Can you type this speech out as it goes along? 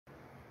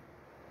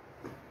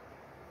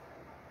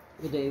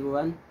Good day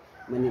everyone,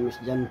 my name is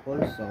John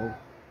Paul. So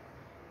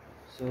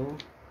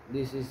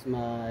this is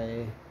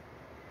my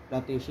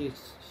plotting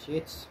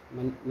sheets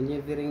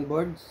maneuvering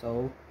board.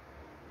 So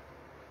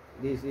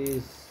this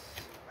is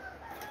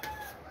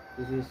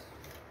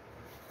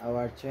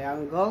our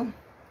triangle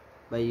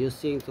by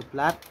using to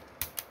plot,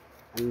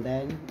 and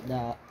then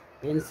the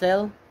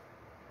pencil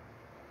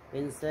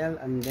and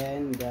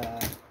then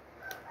the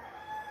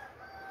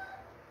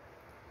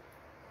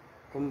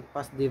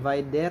compass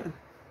divider,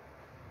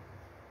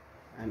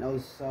 and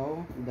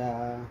also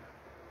the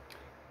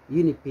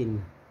unipin.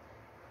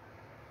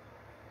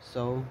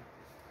 So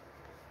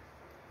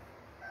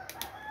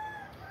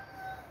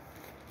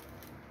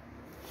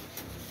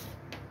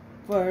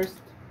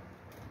first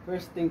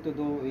thing to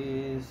do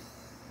is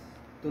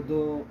to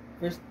do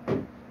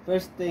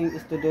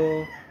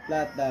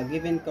plot the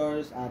given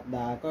course at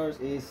the course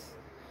is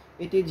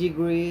 80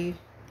 degree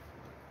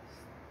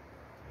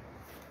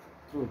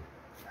through.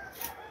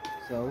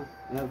 So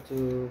you have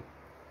to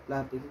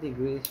plot 80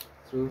 degrees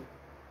through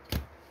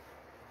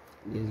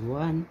this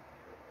one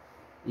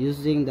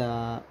using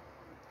the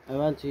I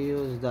want to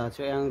use the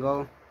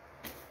triangle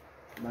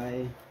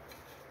by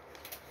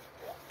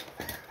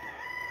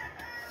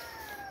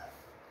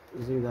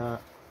using the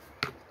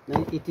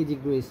 80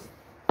 degrees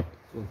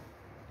through.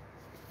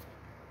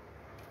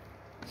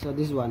 So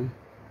this one,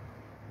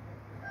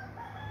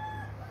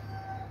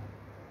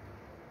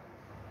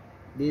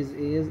 this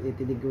is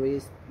 80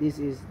 degrees, this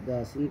is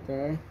the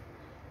center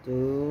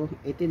to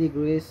 80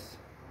 degrees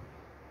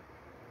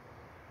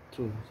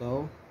through.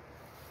 So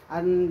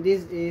and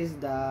this is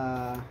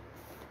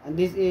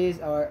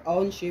our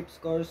own shapes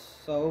course.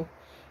 So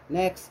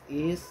next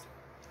is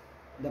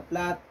the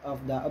plot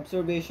of the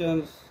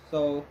observations.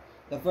 So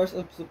the first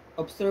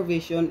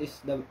observation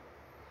is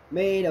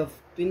made of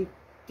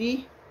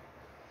 20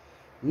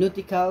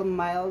 nautical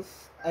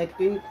miles,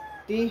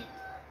 20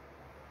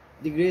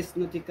 degrees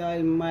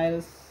nautical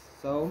miles.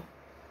 So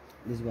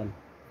this one,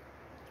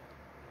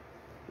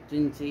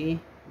 20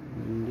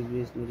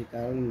 degrees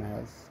nautical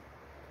miles.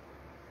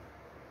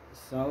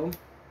 So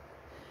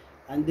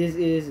and this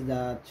is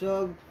the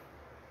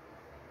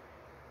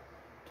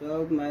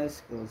 12 miles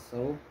scale.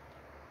 So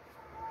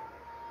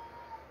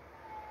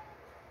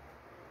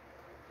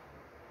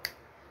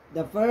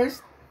the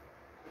first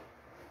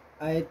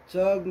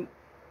 12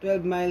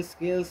 mile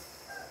scales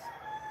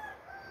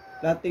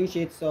plotting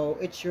sheet. So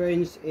each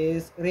range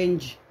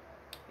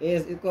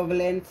is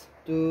equivalent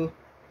to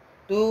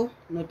 2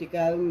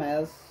 nautical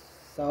miles.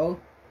 So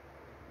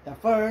the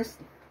first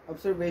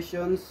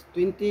observations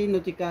 20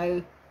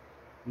 nautical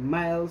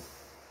miles,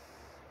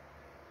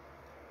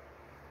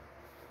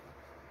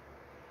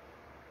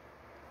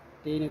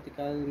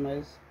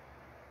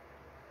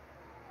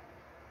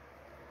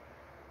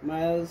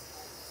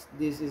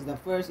 this is the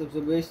first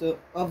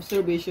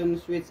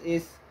observation which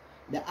is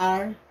the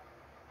R.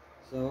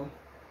 So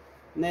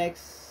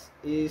next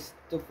is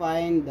to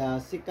find the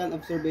second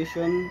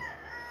observation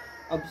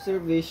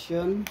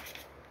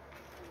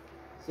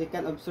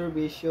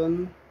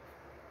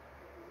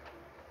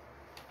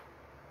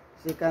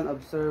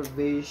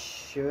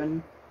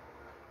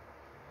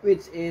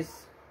which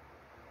is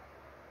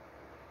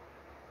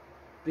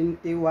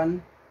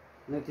 21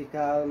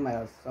 nautical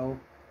miles. So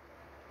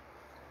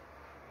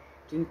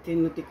 20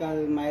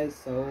 nautical miles,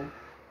 so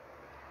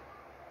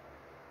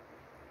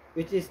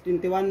which is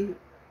 21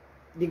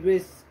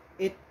 degrees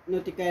 8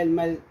 nautical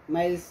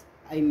miles,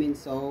 I mean.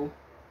 So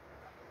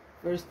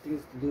first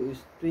things to do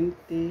is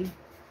 21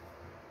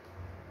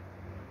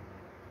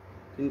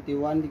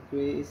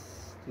 degrees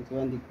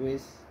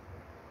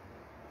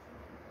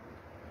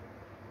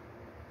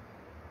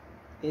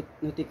 8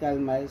 nautical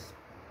miles.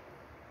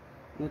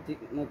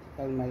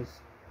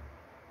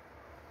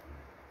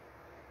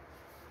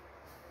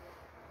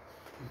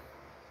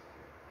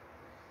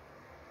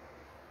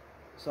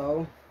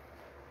 So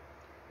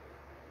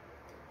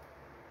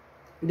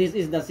this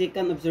is the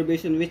second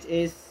observation, which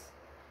is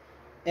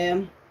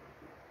M.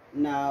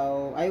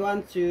 Now I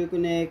want to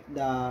connect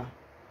the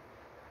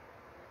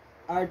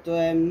R to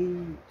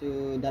M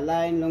to the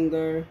line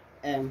longer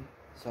M.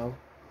 So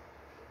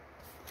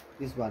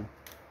this one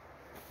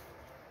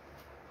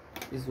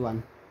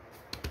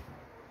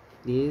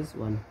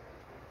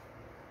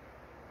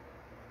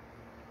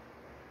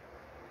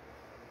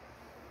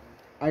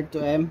R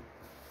to M.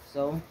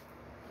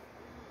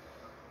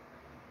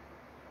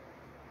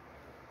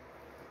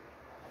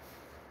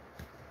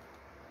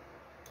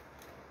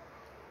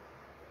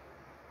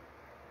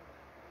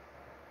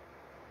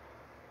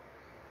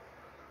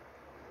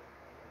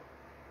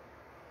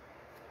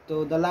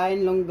 So the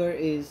line longer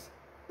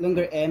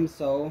M.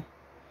 So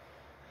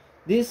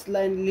this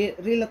line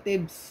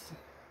relative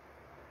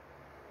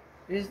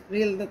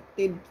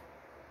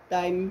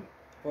time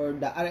for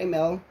the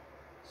RML.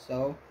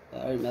 So the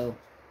RML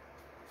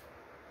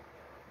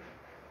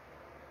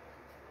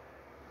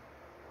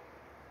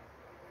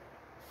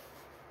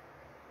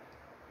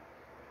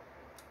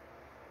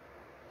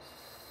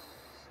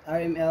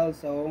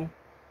so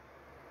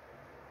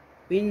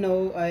we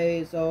know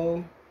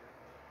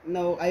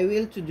now I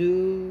will to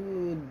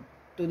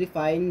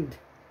define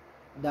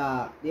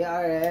the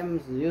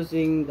DRMs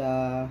using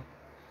the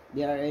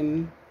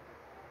DRM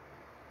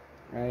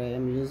I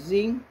am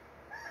using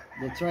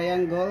the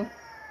triangle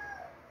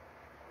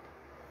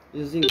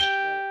using the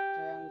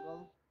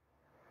triangle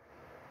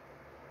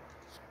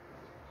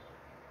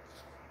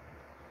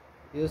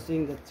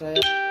using the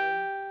triangle.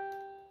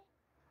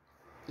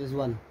 This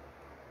one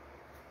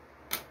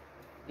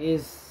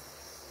is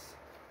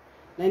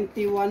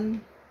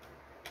 91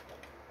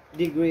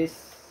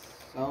 degrees,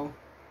 so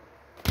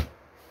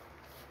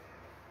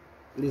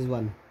this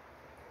one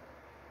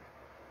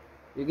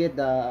you get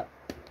the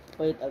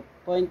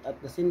point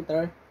at the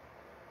center,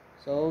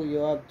 so you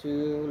have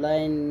to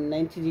line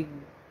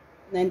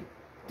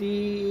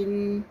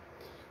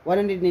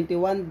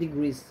 191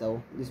 degrees,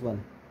 so this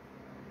one.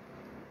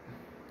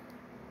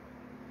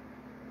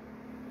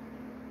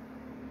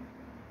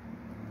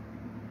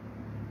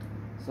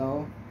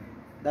 So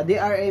the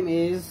DRM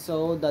is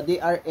the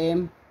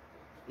DRM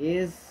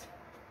is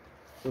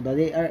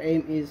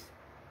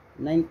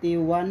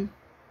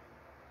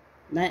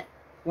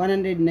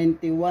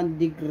 191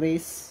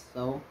 degrees,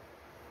 so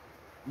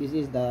this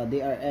is the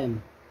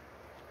DRM.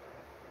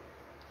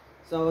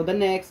 So the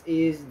next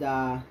is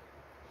the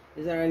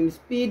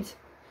speed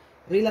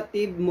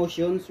relative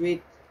motions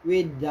with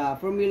the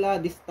formula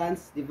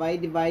distance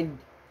divide by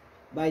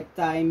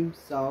time.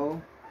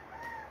 So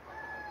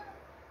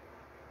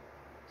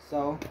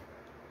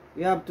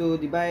we have to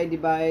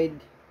divide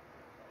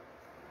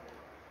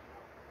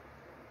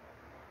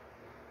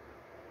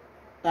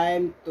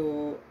time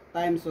to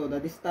time, so the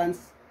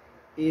distance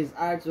is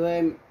r to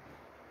m.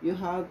 You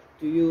have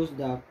to use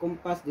the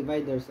compass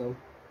divider, so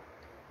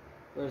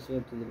first we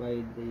have to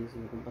divide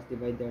using the compass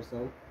divider,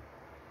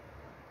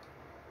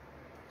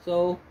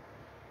 so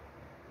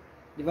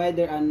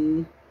divider,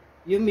 and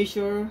you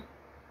measure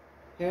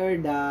here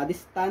the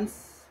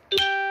distance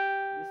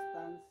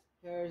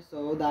here,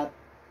 so that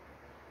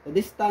the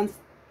distance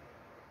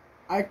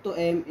r to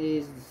m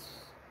is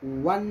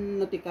 1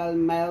 nautical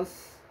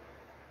miles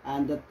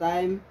and the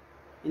time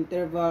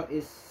interval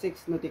is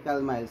 6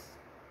 nautical miles,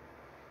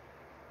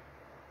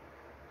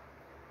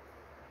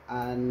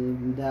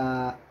 and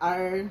the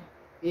r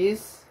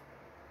is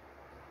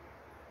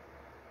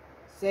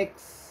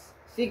 6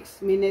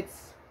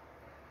 minutes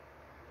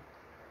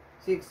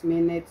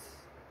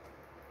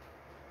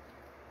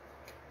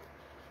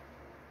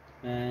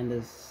and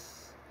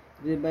this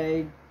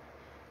divide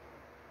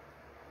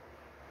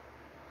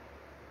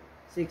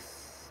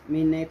 6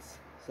 minutes,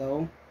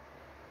 so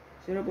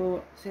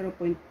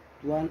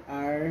 0.1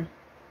 r,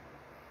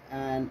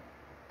 and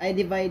I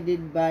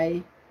divided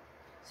by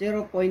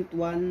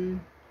 0.1,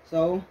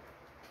 so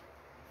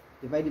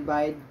divided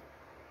by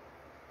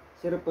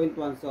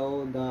 0.1,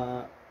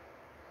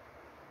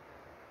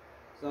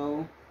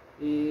 so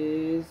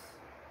is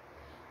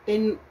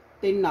 10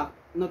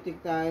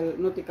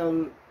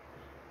 nautical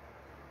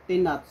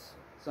 10 knots.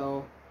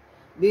 So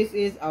this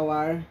is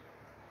our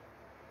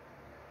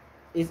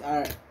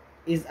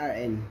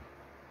RN.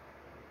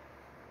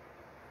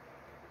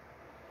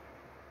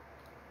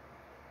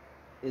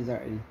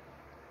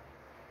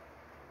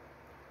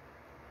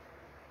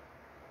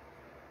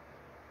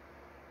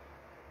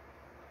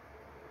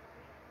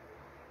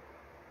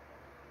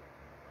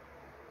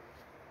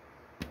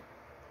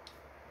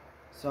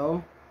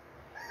 So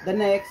the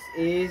next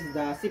is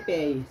the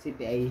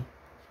CPA.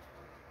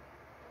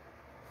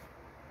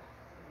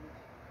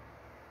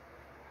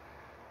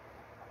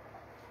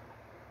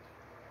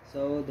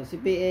 So the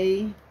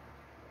CPA,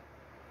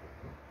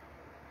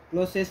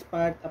 closest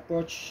part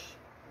approach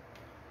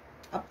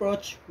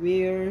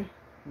where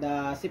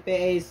the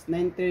CPA is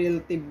 90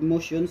 relative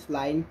motions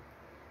line.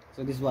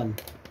 So this one,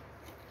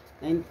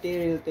 90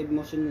 relative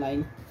motion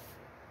line.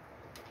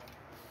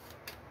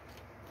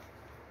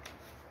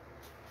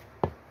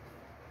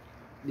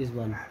 This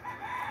one,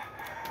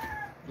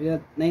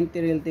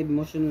 90 relative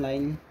motion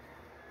line.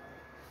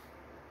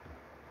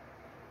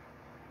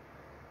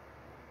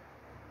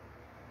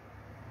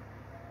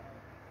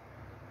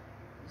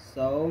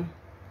 So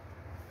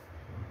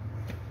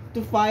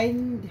to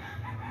find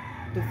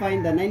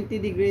the 90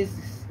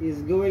 degrees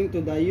is going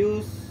to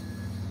use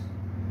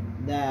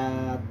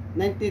the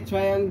 90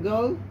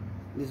 triangle.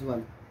 This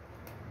one,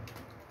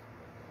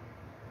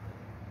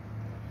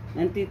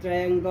 90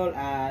 triangle,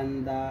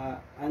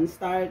 and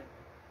start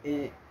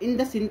in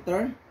the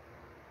center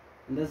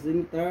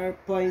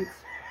point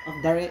of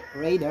the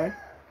radar.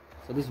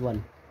 So this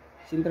one,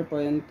 center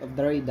point of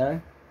the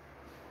radar.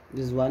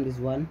 This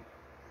one,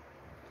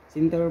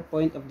 center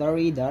point of the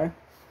radar.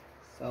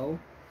 So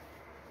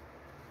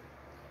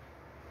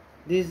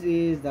this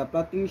is the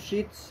plotting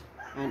sheets,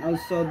 and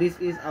also this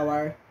is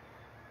our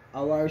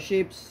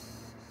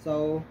shapes.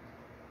 So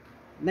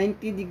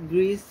 90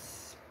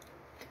 degrees,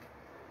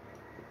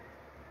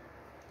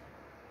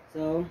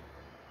 so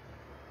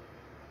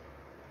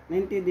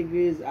 90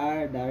 degrees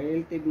are the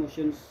relative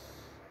motions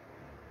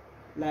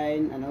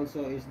line, and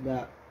also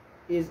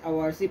is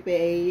our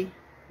CPA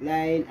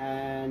line,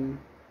 and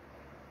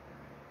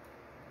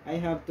I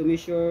have to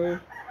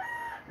measure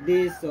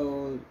this.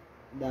 So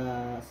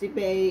the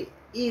CPA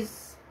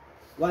is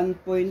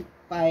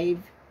 1.5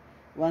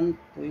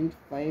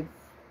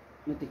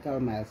 nautical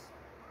miles.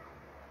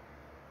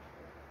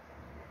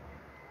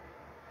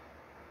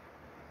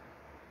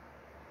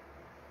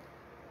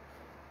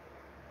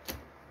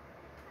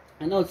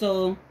 And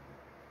also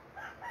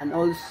and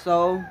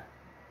also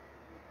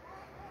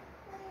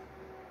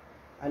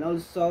and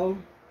also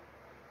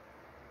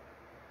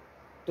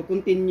to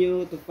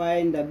continue to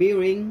find the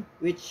bearing,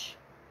 which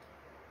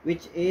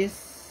is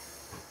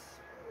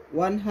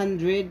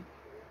 100,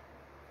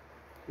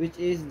 which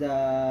is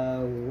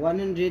the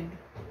 100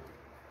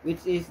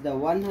 which is the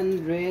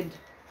 100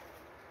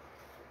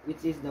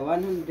 which is the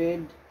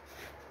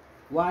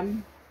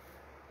 101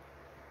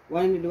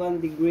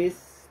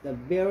 degrees. The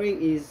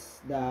bearing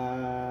is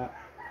the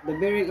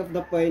bearing of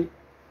the point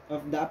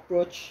of the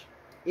approach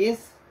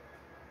is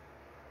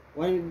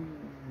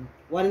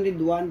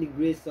 101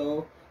 degrees.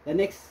 So the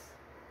next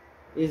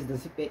is the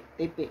CPA.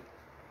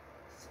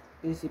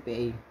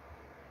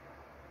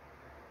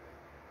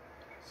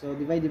 So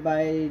divided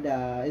by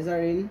the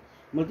SRN,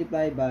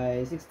 multiply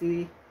by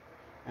 60,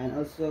 and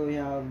also we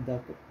have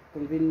the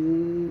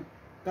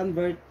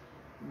convert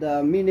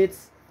the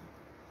minutes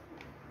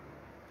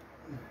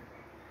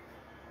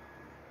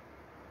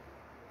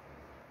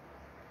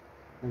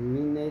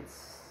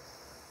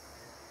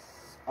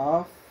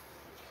of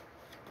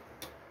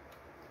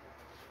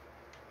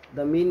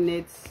the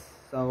minutes.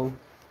 So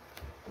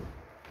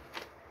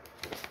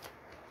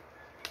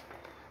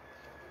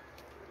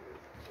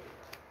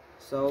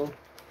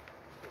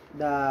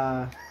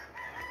the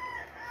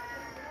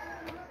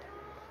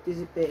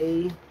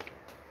TCPA,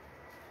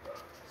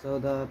 so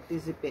the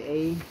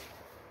TCPA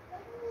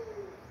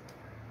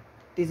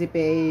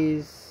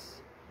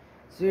is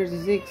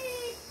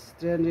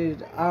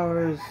 300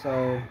 hours.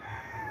 So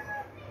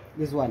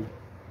this one.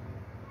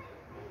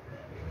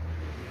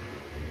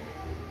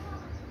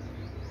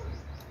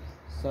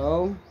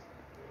 So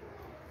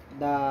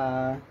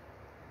the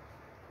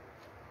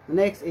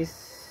next is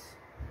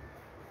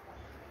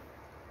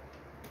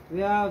we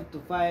have to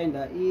find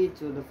the E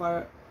to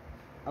the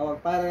our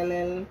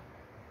parallel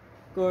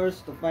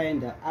course to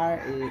find the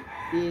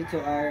E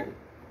to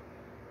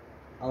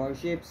our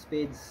ship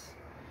speeds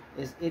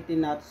is 80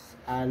 knots,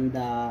 and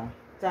the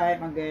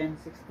time again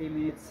 60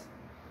 minutes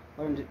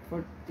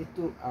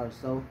 442 hours.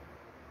 So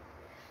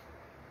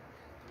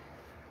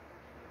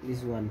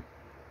this one.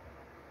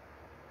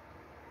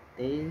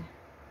 Okay.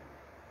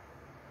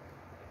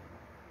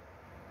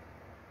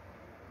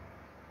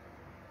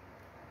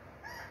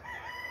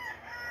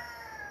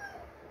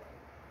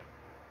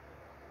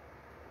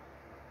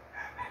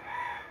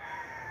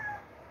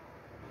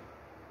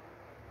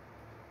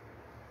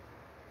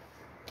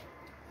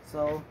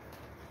 So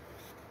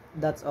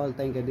that's all.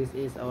 Thank you. This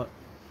is our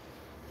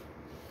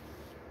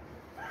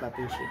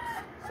plotting sheets.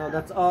 So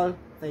that's all.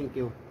 Thank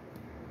you.